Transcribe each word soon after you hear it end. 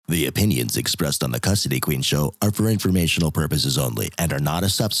The opinions expressed on the Custody Queen Show are for informational purposes only and are not a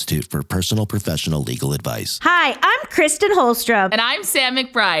substitute for personal professional legal advice. Hi, I'm Kristen Holstrom. And I'm Sam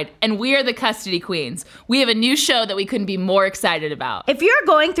McBride, and we are the Custody Queens. We have a new show that we couldn't be more excited about. If you're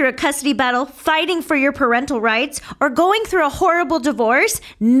going through a custody battle, fighting for your parental rights, or going through a horrible divorce,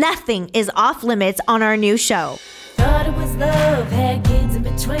 nothing is off limits on our new show. Thought it was love, had kids in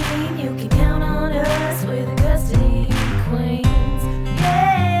between. You can count on us, we're the Custody Queens.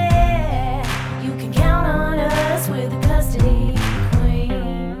 Yeah, you can count on us, we're the Custody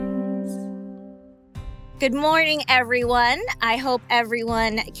Queens. Good morning, everyone. I hope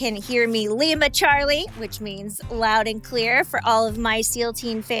everyone can hear me. Lima Charlie, which means loud and clear for all of my SEAL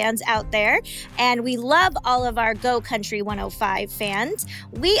Team fans out there. And we love all of our Go Country 105 fans.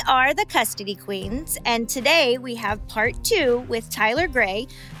 We are the Custody Queens, and today we have part 2 with Tyler Gray,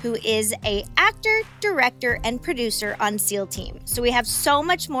 who is an actor, director, and producer on SEAL Team. So we have so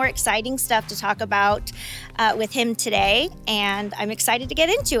much more exciting stuff to talk about with him today, and I'm excited to get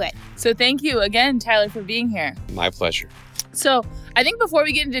into it. So thank you again, Tyler, for being here. My pleasure. So I think before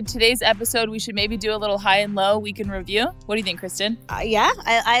we get into today's episode, we should maybe do a little high and low week in review. What do you think, Kristen?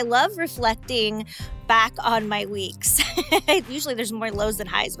 I love reflecting back on my weeks. Usually there's more lows than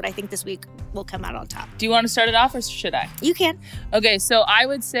highs, but I think this week will come out on top. Do you want to start it off or should I? You can. Okay, so I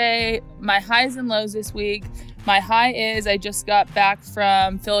would say my highs and lows this week. My high is I just got back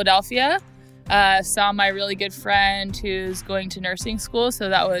from Philadelphia. Saw my really good friend who's going to nursing school, so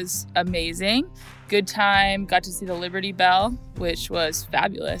that was amazing. Good time. Got to see the Liberty Bell, which was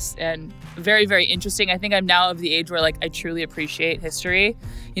fabulous and very, very interesting. I think I'm now of the age where I truly appreciate history.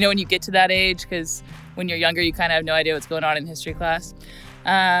 You know, when you get to that age, because when you're younger, you kind of have no idea what's going on in history class.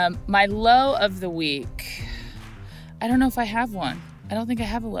 My low of the week. I don't know if I have one. I don't think I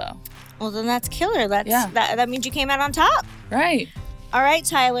have a low. Well, then that's killer. That means you came out on top. Right. All right,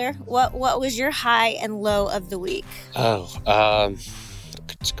 Tyler, what was your high and low of the week?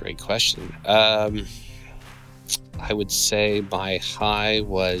 It's a great question. I would say my high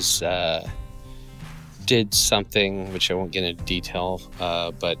was did something, which I won't get into detail,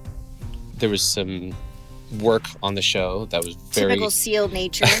 but there was some work on the show that was very... Typical SEAL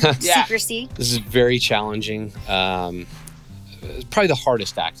nature, Yeah. secrecy. This is very challenging. It's probably the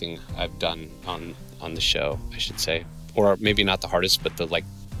hardest acting I've done on the show, I should say. Or maybe not the hardest, but the like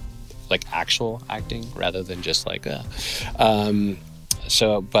actual acting rather than just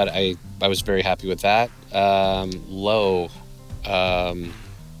so, but I was very happy with that. Low, I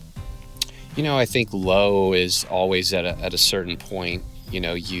think low is always at a certain point. You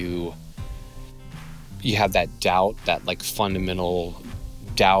know, you have that doubt, that fundamental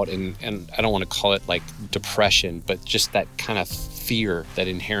doubt, and I don't want to call it depression, but just that kind of fear, that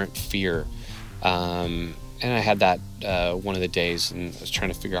inherent fear. And I had that one of the days, and I was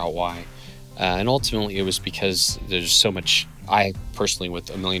trying to figure out why. And ultimately, it was because there's so much. I personally,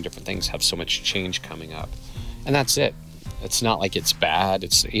 with a million different things, have so much change coming up, and that's it. It's not like it's bad.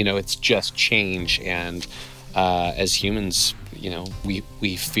 It's it's just change, and as humans,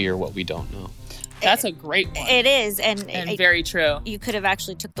 we fear what we don't know. That's a great one. It is, and very true. You could have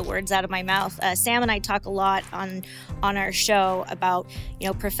actually took the words out of my mouth. Sam and I talk a lot on our show about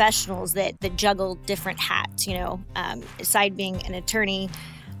professionals that juggle different hats. Aside being an attorney,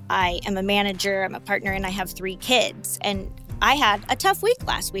 I am a manager, I'm a partner, and I have 3 kids. And I had a tough week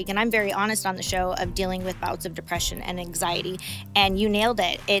last week, and I'm very honest on the show of dealing with bouts of depression and anxiety. And you nailed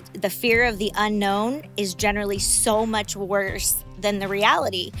it. The fear of the unknown is generally so much worse than the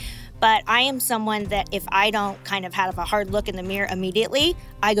reality. But I am someone that if I don't kind of have a hard look in the mirror immediately,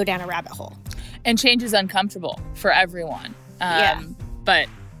 I go down a rabbit hole. And change is uncomfortable for everyone. But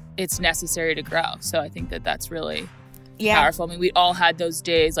it's necessary to grow. So I think that's really powerful. I mean, we all had those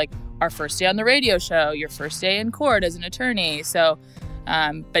days, like our first day on the radio show, your first day in court as an attorney. So,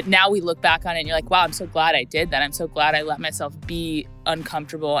 but now we look back on it and you're like, wow, I'm so glad I did that. I'm so glad I let myself be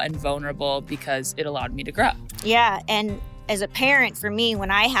uncomfortable and vulnerable because it allowed me to grow. Yeah. And as a parent, for me,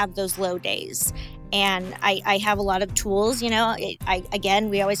 when I have those low days, and I have a lot of tools, we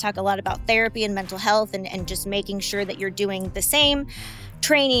always talk a lot about therapy and mental health and just making sure that you're doing the same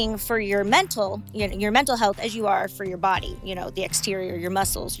training for your mental health as you are for your body, the exterior, your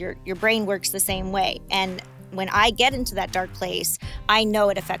muscles, your brain works the same way. And when I get into that dark place, I know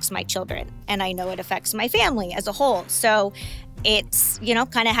it affects my children and I know it affects my family as a whole. So it's,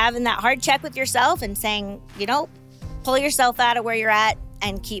 kind of having that hard check with yourself and saying, pull yourself out of where you're at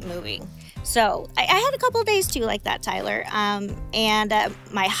and keep moving. So I had a couple of days too like that, Tyler. And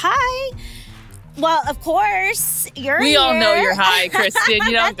my high, Well, of course, We all know you're high, Kristen.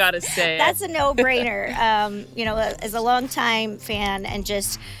 You don't got to say it. That's a no-brainer. As a longtime fan, and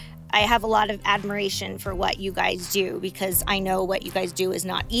just I have a lot of admiration for what you guys do, because I know what you guys do is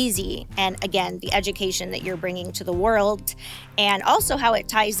not easy. And again, the education that you're bringing to the world, and also how it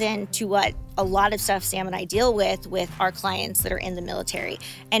ties into what a lot of stuff Sam and I deal with our clients that are in the military.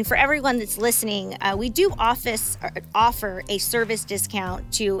 And for everyone that's listening, we do offer a service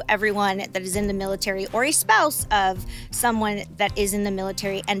discount to everyone that is in the military or a spouse of someone that is in the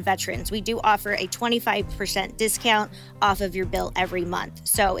military and veterans. We do offer a 25% discount off of your bill every month.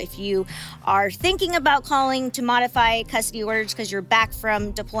 So if you are thinking about calling to modify custody orders because you're back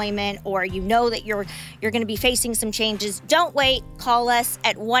from deployment, or you know that you're going to be facing some changes, don't wait. Call us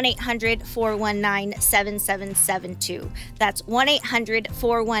at 1-800-419-7772. That's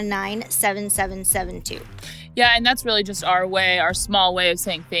 1-800-419-7772. Yeah, and that's really just our small way of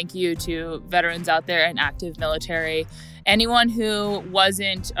saying thank you to veterans out there and active military. Anyone who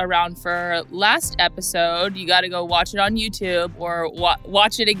wasn't around for last episode, you got to go watch it on YouTube or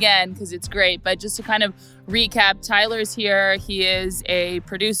watch it again because it's great. But just to kind of recap, Tyler's here. He is a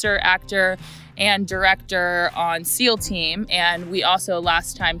producer, actor, and director on SEAL Team. And we also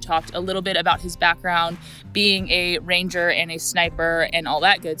last time talked a little bit about his background being a ranger and a sniper and all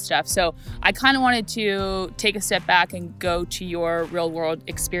that good stuff. So I kind of wanted to take a step back and go to your real world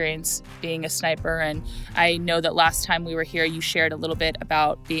experience being a sniper. And I know that last time we were here, you shared a little bit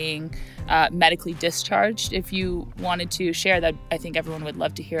about being medically discharged. If you wanted to share that, I think everyone would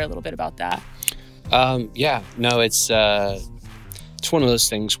love to hear a little bit about that. It's one of those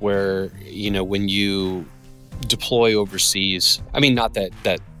things where, when you deploy overseas, I mean, not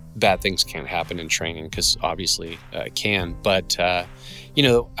that bad things can't happen in training, because obviously it can, but, I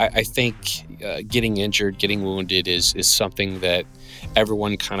think getting injured, getting wounded is something that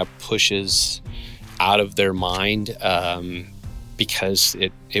everyone kind of pushes out of their mind because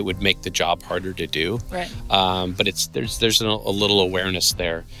it would make the job harder to do. Right. But there's a little awareness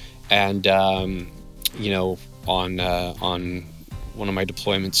there. And, on one of my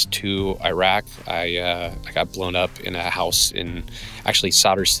deployments to Iraq, I got blown up in a house in actually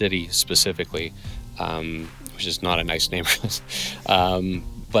Sadr City specifically, which is not a nice neighborhood.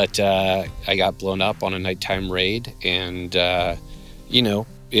 But I got blown up on a nighttime raid, and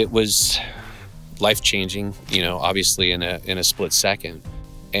it was life-changing, obviously in a split second.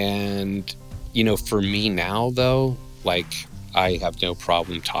 And for me now, though, I have no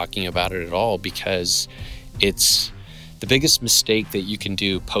problem talking about it at all, because it's the biggest mistake that you can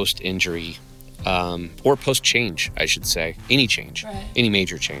do post-injury, or post-change, I should say, any change, right. Any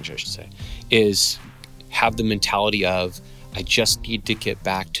major change, I should say, is have the mentality of, I just need to get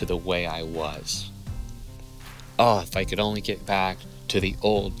back to the way I was. Oh, if I could only get back to the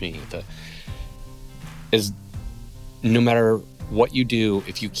old me. No matter what you do,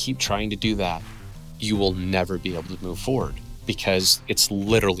 if you keep trying to do that, you will never be able to move forward, because it's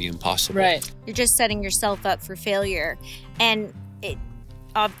literally impossible. Right. You're just setting yourself up for failure. And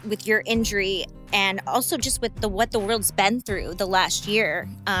with your injury, and also just with what the world's been through the last year.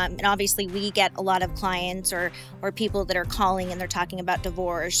 And obviously we get a lot of clients or people that are calling and they're talking about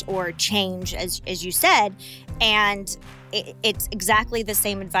divorce or change, as you said. And it's exactly the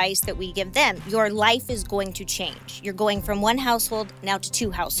same advice that we give them. Your life is going to change. You're going from one household now to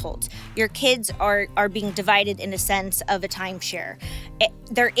two households. Your kids are being divided in a sense of a timeshare.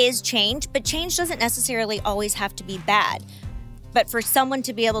 There is change, but change doesn't necessarily always have to be bad. But for someone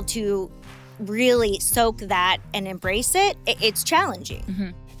to be able to really soak that and embrace it, it's challenging.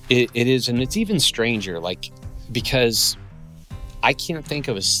 Mm-hmm. It is, and it's even stranger, because I can't think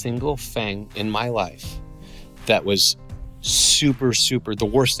of a single thing in my life that was super, the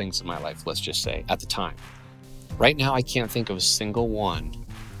worst things in my life, let's just say, at the time. Right now, I can't think of a single one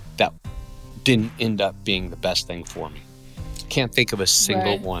that didn't end up being the best thing for me. Can't think of a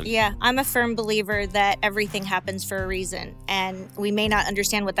single one. Yeah, I'm a firm believer that everything happens for a reason, and we may not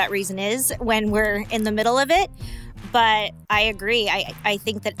understand what that reason is when we're in the middle of it, but I agree. I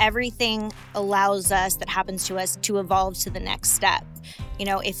think that everything allows us, that happens to us, to evolve to the next step.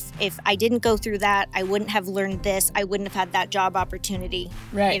 If I didn't go through that, I wouldn't have learned this. I wouldn't have had that job opportunity.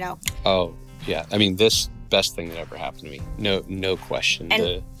 Right. Oh, yeah. I mean, this best thing that ever happened to me. No question.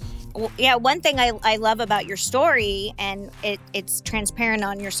 And one thing I love about your story, and it's transparent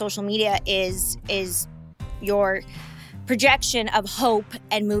on your social media, is your projection of hope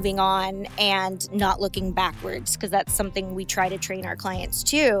and moving on and not looking backwards, because that's something we try to train our clients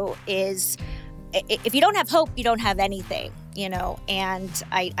to, is if you don't have hope, you don't have anything, and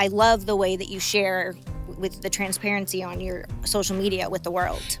I love the way that you share with the transparency on your social media with the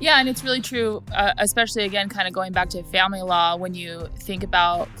world. Yeah, and it's really true, especially, again, kind of going back to family law. When you think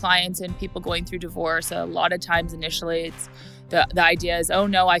about clients and people going through divorce, a lot of times initially it's the idea is, oh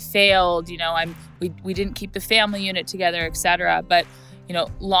no, I failed, we didn't keep the family unit together, etc. But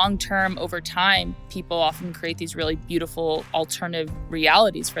long term, over time, people often create these really beautiful alternative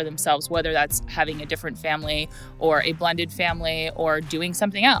realities for themselves, whether that's having a different family or a blended family or doing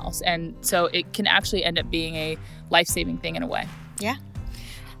something else. And so it can actually end up being a life-saving thing in a way. Yeah.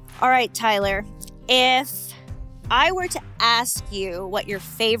 All right, Tyler, if I were to ask you what your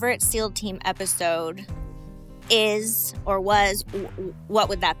favorite SEAL Team episode is or was, what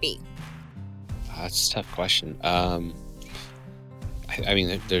would that be? That's a tough question. I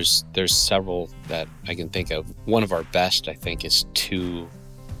mean, there's several that I can think of. One of our best, I think, is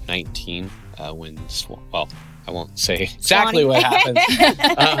 219 when, well, I won't say exactly what happened,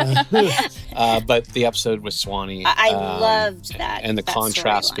 but the episode with Swanee. I loved that. And the that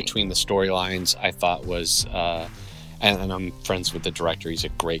contrast storyline between the storylines, I thought was, and I'm friends with the director. He's a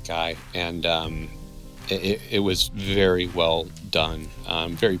great guy. And it was very well done.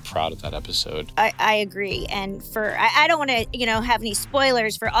 I'm very proud of that episode. I agree. And I don't want to, have any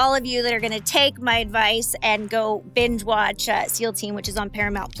spoilers for all of you that are going to take my advice and go binge watch SEAL Team, which is on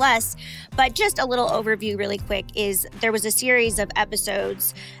Paramount Plus. But just a little overview really quick is there was a series of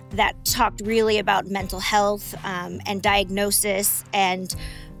episodes that talked really about mental health and diagnosis and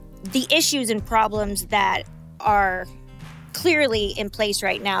the issues and problems that are clearly in place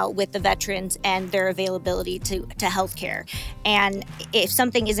right now with the veterans and their availability to healthcare. And if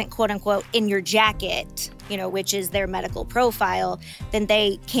something isn't quote unquote in your jacket, which is their medical profile, then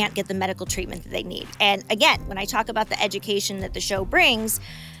they can't get the medical treatment that they need. And again, when I talk about the education that the show brings,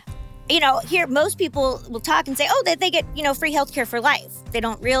 here most people will talk and say, oh, that they get, free healthcare for life. They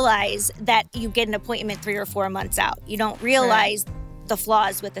don't realize that you get an appointment 3 or 4 months out. You don't realize the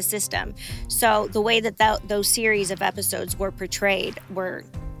flaws with the system. So the way that those series of episodes were portrayed were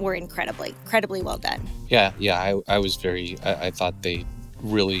incredibly well done. Yeah. I was I thought they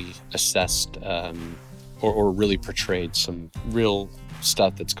really assessed or really portrayed some real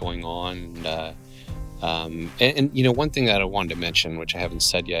stuff that's going on. And one thing that I wanted to mention, which I haven't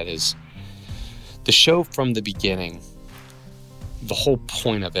said yet, is the show from the beginning. The whole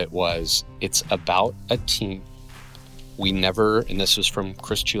point of it was it's about a team. We never, and this was from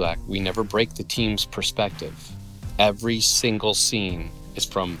Chris Chulak, we never break the team's perspective. Every single scene is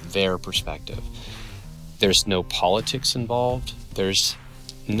from their perspective. There's no politics involved. There's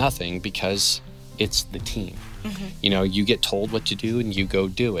nothing because it's the team. Mm-hmm. You get told what to do and you go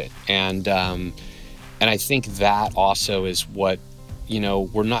do it. And I think that also is what,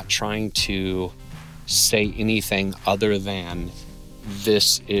 we're not trying to say anything other than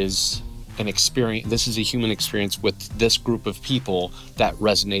this is an experience. This is a human experience with this group of people that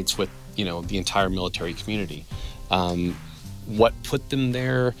resonates with, the entire military community. What put them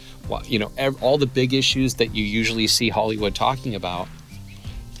there, all the big issues that you usually see Hollywood talking about.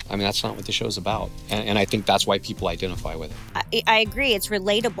 I mean, that's not what the show's about. And I think that's why people identify with it. I agree. It's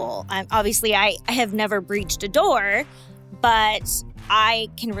relatable. Obviously, I have never breached a door, but I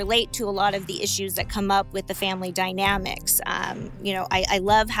can relate to a lot of the issues that come up with the family dynamics. I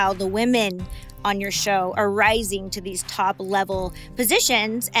love how the women on your show are rising to these top level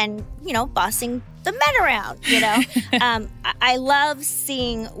positions and, bossing the men around, I love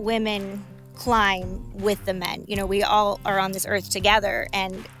seeing women climb with the men. We all are on this earth together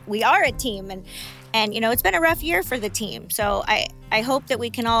and we are a team and it's been a rough year for the team. So I hope that we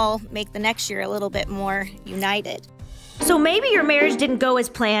can all make the next year a little bit more united. So maybe your marriage didn't go as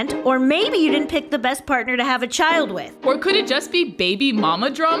planned, or maybe you didn't pick the best partner to have a child with. Or could it just be baby mama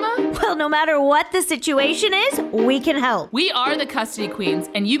drama? Well, no matter what the situation is, we can help. We are the Custody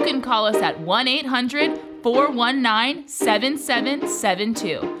Queens, and you can call us at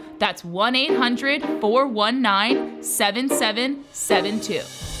 1-800-419-7772. That's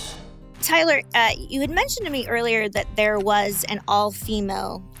 1-800-419-7772. Tyler, you had mentioned to me earlier that there was an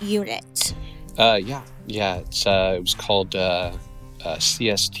all-female unit. Yeah. It was called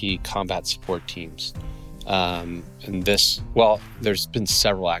CST Combat Support Teams. And there's been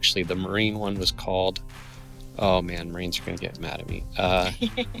several actually. The Marine one was called, oh man, Marines are going to get mad at me. I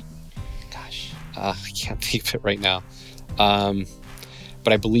can't think of it right now.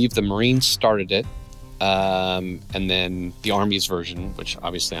 But I believe the Marines started it. And then the Army's version, which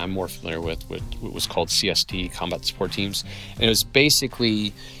obviously I'm more familiar with, was called CST Combat Support Teams. And it was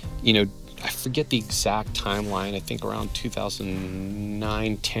basically, I forget the exact timeline, I think around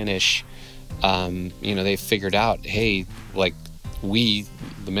 2009, 10-ish, they figured out, hey, like the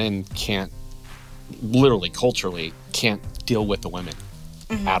men can't literally culturally can't deal with the women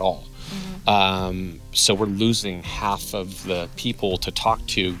at all. So we're losing half of the people to talk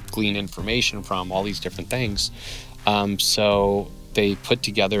to, glean information from, all these different things. So they put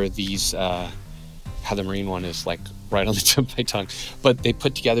together these, Heather Marine one is like right on the tip of my tongue, but they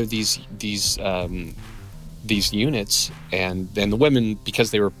put together these units, and then the women,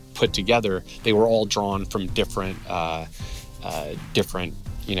 because they were put together, they were all drawn from different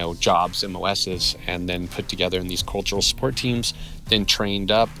jobs, MOSs, and then put together in these cultural support teams, then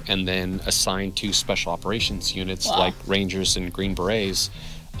trained up, and then assigned to special operations units like Rangers and Green Berets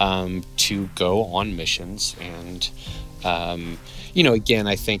to go on missions. And again,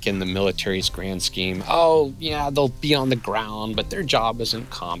 I think in the military's grand scheme, they'll be on the ground, but their job isn't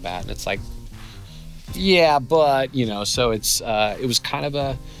combat. And it's like, yeah, but, so it was kind of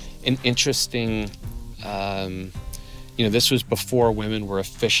an interesting, this was before women were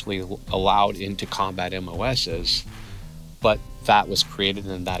officially allowed into combat MOSs, but that was created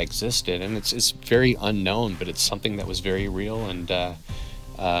and that existed. And it's very unknown, but it's something that was very real. And,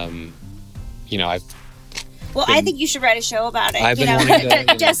 I think you should write a show about it. I've been wanting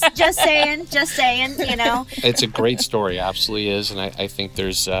to, just saying, It's a great story, absolutely is, and I think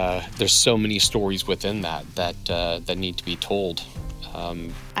there's so many stories within that need to be told. I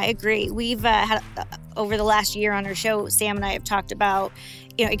agree. We've had over the last year on our show, Sam and I have talked about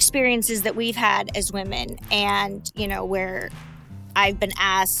experiences that we've had as women, and where I've been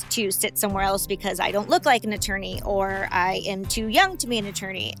asked to sit somewhere else because I don't look like an attorney, or I am too young to be an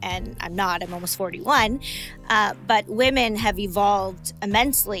attorney, and I'm not. I'm almost 41. But women have evolved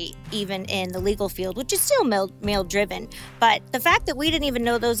immensely, even in the legal field, which is still male-driven. But the fact that we didn't even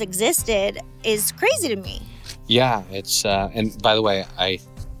know those existed is crazy to me. Yeah, it's and by the way,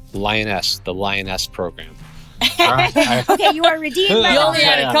 the Lioness program. All right. Okay, you are redeemed. You only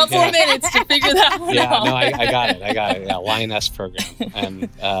had a couple of minutes to figure that one out. No, I got it. Yeah, Lioness program. And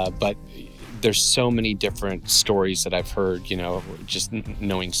but there's so many different stories that I've heard. Just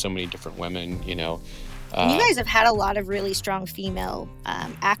knowing so many different women. You guys have had a lot of really strong female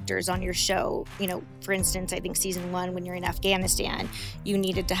actors on your show. For instance, I think season 1, when you're in Afghanistan, you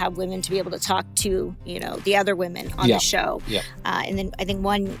needed to have women to be able to talk to, the other women on the show. Yeah. And then I think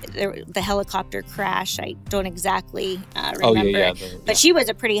the helicopter crash, I don't exactly remember. But she was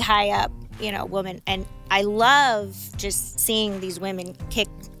a pretty high up, woman. And I love just seeing these women kick.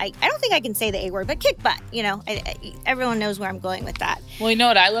 I don't think I can say the A word, but kick butt. Everyone knows where I'm going with that. Well, you know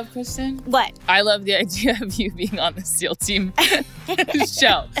what I love, Kristen? What? I love the idea of you being on the SEAL team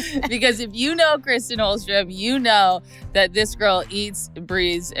show. Because if you know Kristen Holstrom, you know that this girl eats,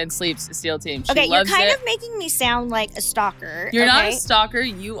 breathes, and sleeps the SEAL team. She you're loves kind it. of making me sound like a stalker. You're not a stalker.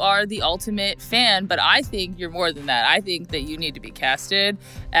 You are the ultimate fan, but I think you're more than that. I think that you need to be casted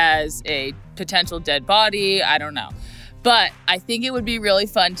as a potential dead body. I don't know. But I think it would be really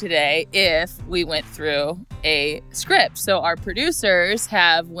fun today if we went through a script. So our producers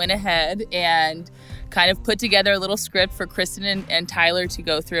went ahead and kind of put together a little script for Kristen and Tyler to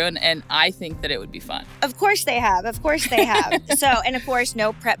go through, and I think that it would be fun. Of course they have. So, and of course,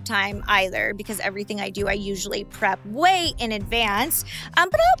 no prep time either, because everything I do, I usually prep way in advance.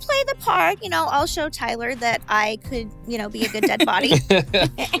 But I'll play the part. I'll show Tyler that I could, be a good dead body.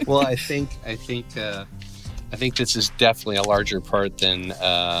 Well, I think this is definitely a larger part than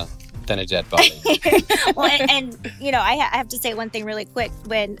a dead body. Well, and I have to say one thing really quick.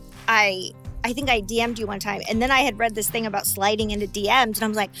 When I think I DM'd you one time, and then I had read this thing about sliding into DMs, and I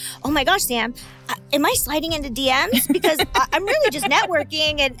was like, oh my gosh, Sam, am I sliding into DMs? Because I'm really just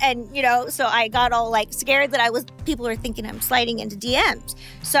networking, and so I got all scared that people are thinking I'm sliding into DMs.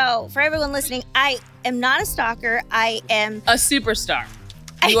 So for everyone listening, I am not a stalker. I am a superstar.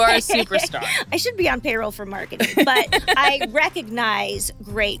 You are a superstar. I should be on payroll for marketing, but I recognize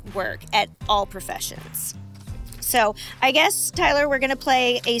great work at all professions. So I guess, Tyler, we're going to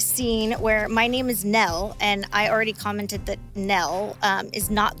play a scene where my name is Nell, and I already commented that Nell is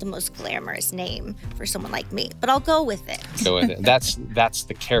not the most glamorous name for someone like me, but I'll go with it. Go with it. That's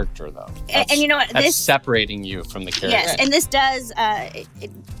the character, though. And you know what? That's separating you from the character. Yes, and this does,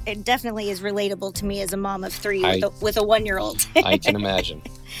 it definitely is relatable to me as a mom of 3 with a 1-year-old. I can imagine.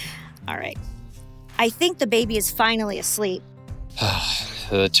 All right. I think the baby is finally asleep.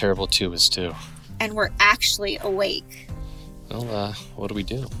 The terrible 2 is 2. And we're actually awake. Well, what do we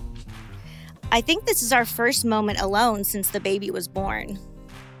do? I think this is our first moment alone since the baby was born.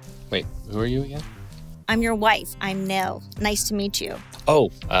 Wait, who are you again? I'm your wife. I'm Nell. Nice to meet you. Oh,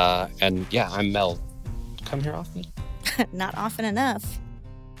 and yeah, I'm Mel. Come here often? Not often enough.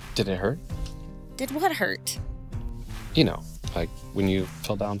 Did it hurt? Did what hurt? Like when you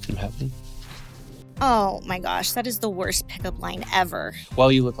fell down from heaven. Oh my gosh, that is the worst pickup line ever.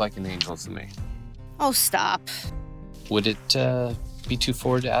 Well, you look like an angel to me. Oh, stop. Would it be too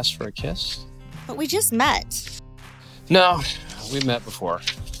forward to ask for a kiss? But we just met. No, we met before.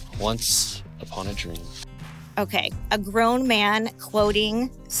 Once upon a dream. Okay, a grown man quoting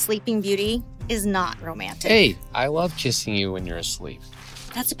Sleeping Beauty is not romantic. Hey, I love kissing you when you're asleep.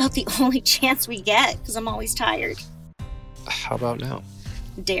 That's about the only chance we get because I'm always tired. How about now?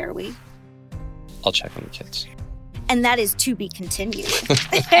 Dare we? I'll check on the kids. And that is to be continued.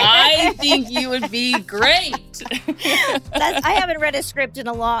 I think you would be great. I haven't read a script in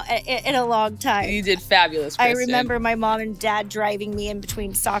a long time. You did fabulous, I Kristen. remember my mom and dad driving me in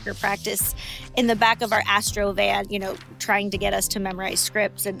between soccer practice in the back of our Astro van, trying to get us to memorize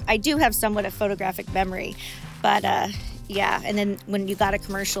scripts. And I do have somewhat of photographic memory, but yeah. And then when you got a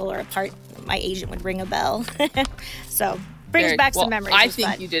commercial or a part, my agent would ring a bell. So brings back some memories. I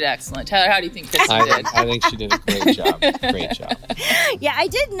think you did excellent. Tyler, how do you think Kristen did? I think she did a great job. Great job. Yeah, I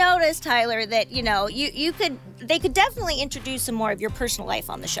did notice, Tyler, that they could definitely introduce some more of your personal life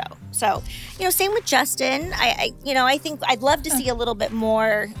on the show. So, same with Justin. I think I'd love to see a little bit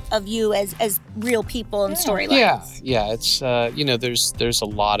more of you as real people and storylines. Yeah. It's there's a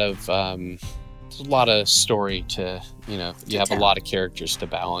lot of story to you have a lot of characters to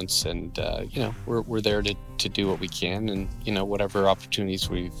balance, and we're there to do what we can, and whatever opportunities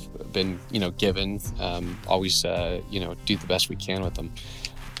we've been given, always do the best we can with them.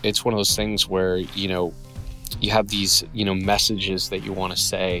 It's one of those things where you have these messages that you want to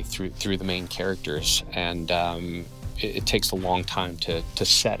say through the main characters, and it takes a long time to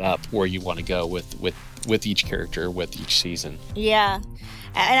set up where you want to go with each character, with each season. Yeah.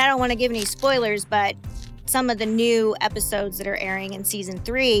 And I don't want to give any spoilers, but some of the new episodes that are airing in season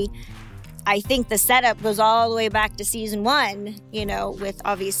 3, I think the setup goes all the way back to season 1, with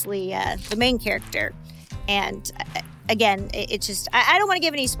obviously the main character. And again, it's just, I don't want to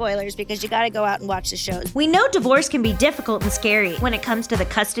give any spoilers because you got to go out and watch the shows. We know divorce can be difficult and scary when it comes to the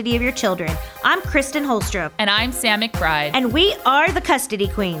custody of your children. I'm Kristen Holstrom. And I'm Sam McBride. And we are the Custody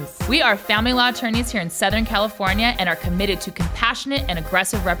Queens. We are family law attorneys here in Southern California and are committed to compassionate and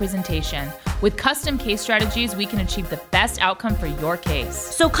aggressive representation. With custom case strategies, we can achieve the best outcome for your case.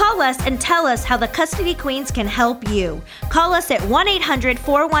 So call us and tell us how the Custody Queens can help you. Call us at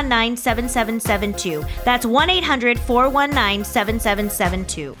 1-800-419-7772. That's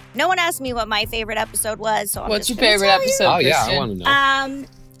 1-800-419-7772. No one asked me what my favorite episode was, so What's your favorite episode, Oh, Kristen? yeah, I want to know.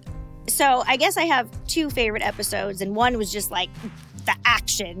 So I guess I have 2 favorite episodes, and one was just like the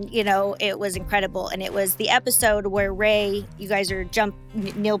action, it was incredible. And it was the episode where Ray, you guys are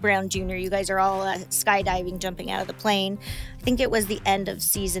Neil Brown Jr., you guys are all skydiving, jumping out of the plane. I think it was the end of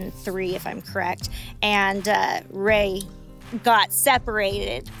season 3, if I'm correct. And Ray got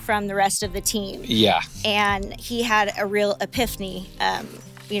separated from the rest of the team. Yeah. And he had a real epiphany,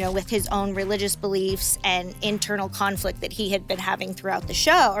 with his own religious beliefs and internal conflict that he had been having throughout the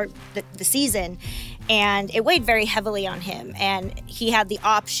show or the season. And it weighed very heavily on him. And he had the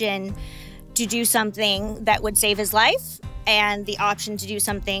option to do something that would save his life and the option to do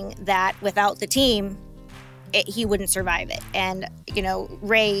something that without the team, he wouldn't survive it. And,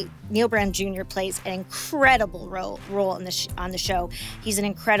 Ray, Neil Brown Jr. plays an incredible role on the show. He's an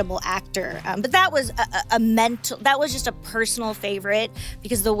incredible actor. But that was that was just a personal favorite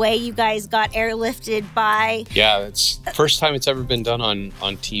because the way you guys got airlifted by. Yeah, it's the first time it's ever been done on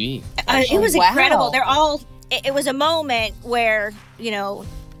TV. It was incredible. Wow. It was a moment where,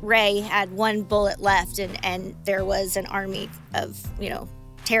 Ray had one bullet left and there was an army of,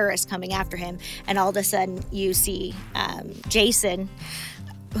 terrorists coming after him, and all of a sudden you see Jason,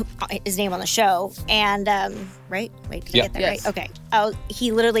 his name on the show, and right? Wait, did I get that right? Okay. Oh,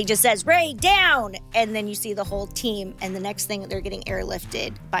 he literally just says, "Ray, down!" And then you see the whole team, and the next thing they're getting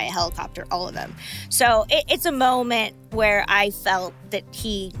airlifted by a helicopter, all of them. So it's a moment where I felt that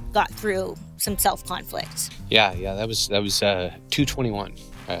he got through some self-conflict. Yeah, that was 221.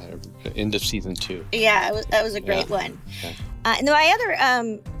 End of season 2. Yeah, that was a great one. Yeah. And my other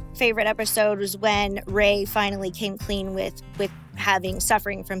favorite episode was when Ray finally came clean with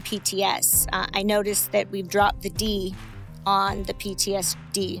suffering from PTS. I noticed that we've dropped the D on the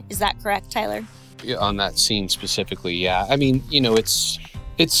PTSD. Is that correct, Tyler? Yeah, on that scene specifically, yeah. I mean, it's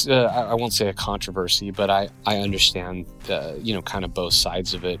I won't say a controversy, but I understand kind of both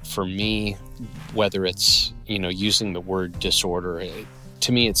sides of it. For me, whether it's using the word disorder,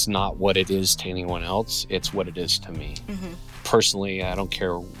 to me, it's not what it is to anyone else. It's what it is to me. Mm-hmm. Personally, I don't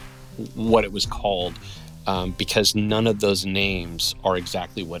care what it was called because none of those names are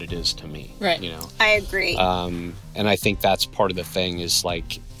exactly what it is to me. Right. I agree. And I think that's part of the thing is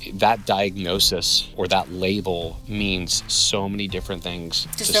like that diagnosis or that label means so many different things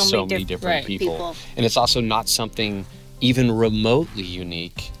to so many different people. And it's also not something even remotely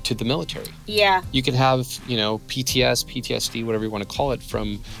unique to the military. Yeah. You can have, PTSD, whatever you want to call it,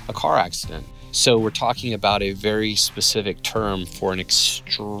 from a car accident. So we're talking about a very specific term for an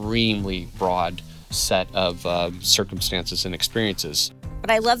extremely broad set of circumstances and experiences. But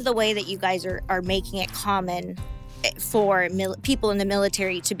I love the way that you guys are making it common for people in the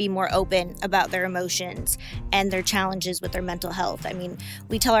military to be more open about their emotions and their challenges with their mental health. I mean,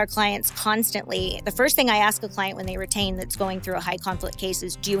 we tell our clients constantly, the first thing I ask a client when they retain that's going through a high conflict case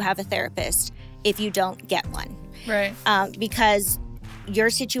is, do you have a therapist? If you don't, get one. Right. Because your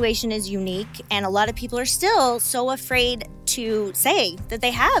situation is unique, and a lot of people are still so afraid to say that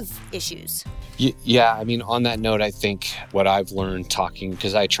they have issues. Yeah, I mean, on that note, I think what I've learned talking,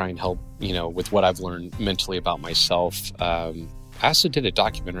 because I try and help, with what I've learned mentally about myself. I also did a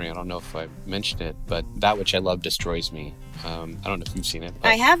documentary, I don't know if I mentioned it, but That Which I Love Destroys Me. I don't know if you've seen it.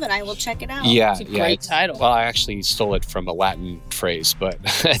 I haven't. I will check it out. Yeah, it's a great title. Well, I actually stole it from a Latin phrase, but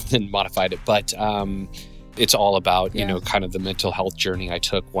then modified it. But it's all about, kind of the mental health journey I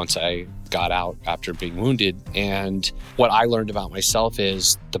took once I got out after being wounded. And what I learned about myself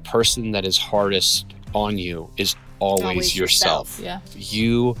is the person that is hardest on you is always yourself. Yeah.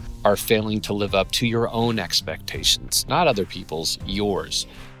 You are failing to live up to your own expectations, not other people's, yours.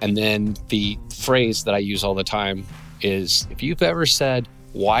 And then the phrase that I use all the time is, if you've ever said,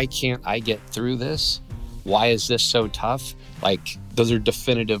 why can't I get through this? Why is this so tough? Like, those are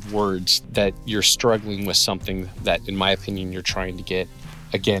definitive words that you're struggling with something that, in my opinion, you're trying to get.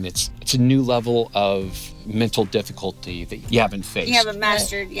 Again, it's a new level of mental difficulty that you haven't faced. You haven't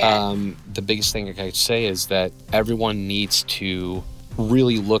mastered yet. The biggest thing I could say is that everyone needs to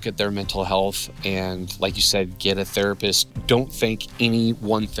really look at their mental health and, like you said, get a therapist. Don't think any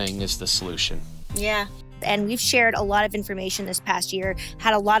one thing is the solution. Yeah. And we've shared a lot of information this past year,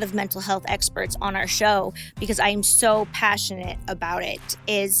 had a lot of mental health experts on our show because I am so passionate about it.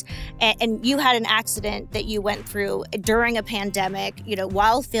 And you had an accident that you went through during a pandemic,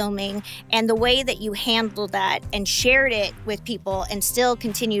 while filming, and the way that you handled that and shared it with people and still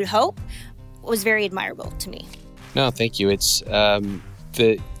continued hope was very admirable to me. No, thank you. It's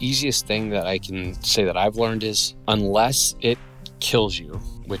the easiest thing that I can say that I've learned is, unless it kills you,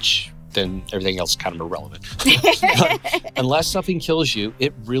 which then everything else is kind of irrelevant. Unless something kills you,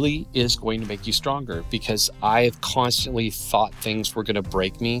 it really is going to make you stronger, because I have constantly thought things were going to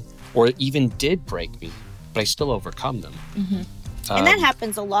break me, or even did break me, but I still overcome them. Mm-hmm. And that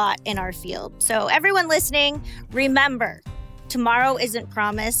happens a lot in our field. So everyone listening, remember, tomorrow isn't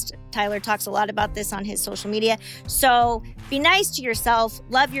promised. Tyler talks a lot about this on his social media. So be nice to yourself,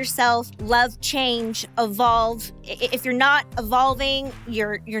 love change, evolve. If you're not evolving,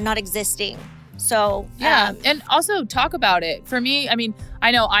 you're not existing. So yeah, and also talk about it. For me, I mean,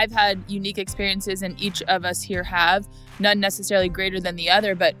 I know I've had unique experiences, and each of us here have, none necessarily greater than the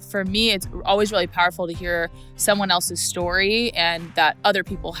other, but for me, it's always really powerful to hear someone else's story and that other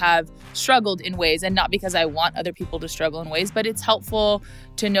people have struggled in ways, and not because I want other people to struggle in ways, but it's helpful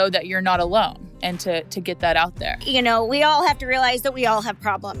to know that you're not alone and to get that out there. We all have to realize that we all have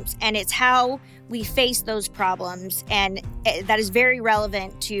problems, and it's how we face those problems, and that is very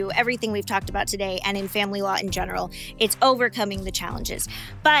relevant to everything we've talked about today and in family law in general. It's overcoming the challenges.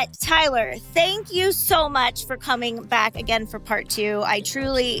 But Tyler, thank you so much for coming back again for part 2. I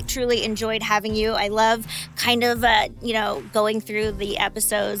truly, truly enjoyed having you. I love kind of, going through the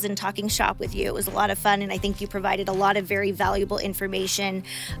episodes and talking shop with you. It was a lot of fun, and I think you provided a lot of very valuable information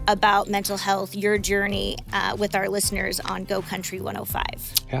about mental health, your journey with our listeners on Go Country 105.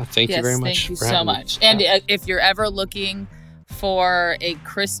 Yeah, thank you very much. Thank you so much. And if you're ever looking for a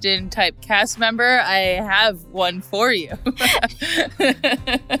Kristen type cast member, I have one for you.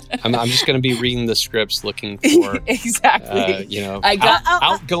 I'm just going to be reading the scripts, looking for exactly.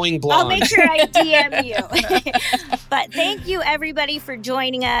 outgoing blonde. I'll make sure I DM you. But thank you everybody for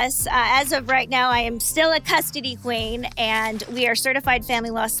joining us. As of right now, I am still a custody queen, and we are certified family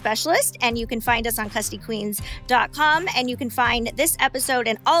law specialist. And you can find us on custodyqueens.com, and you can find this episode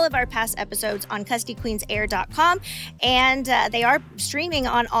and all of our past episodes on custodyqueensair.com. And they are streaming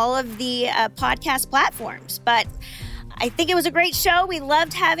on all of the podcast platforms. But I think it was a great show. We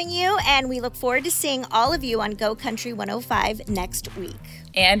loved having you, and we look forward to seeing all of you on Go Country 105 next week.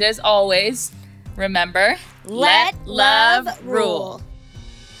 And as always, remember, let love rule.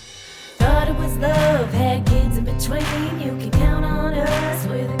 Thought it was love, had kids in between. You can count on us,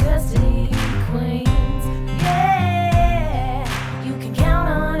 we're the custody queens. Yeah, you can count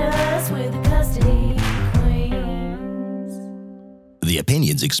on us, we're the custody queens. The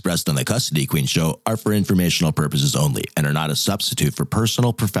opinions expressed on the Custody Queen Show are for informational purposes only and are not a substitute for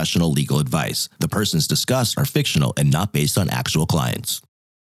personal professional legal advice. The persons discussed are fictional and not based on actual clients.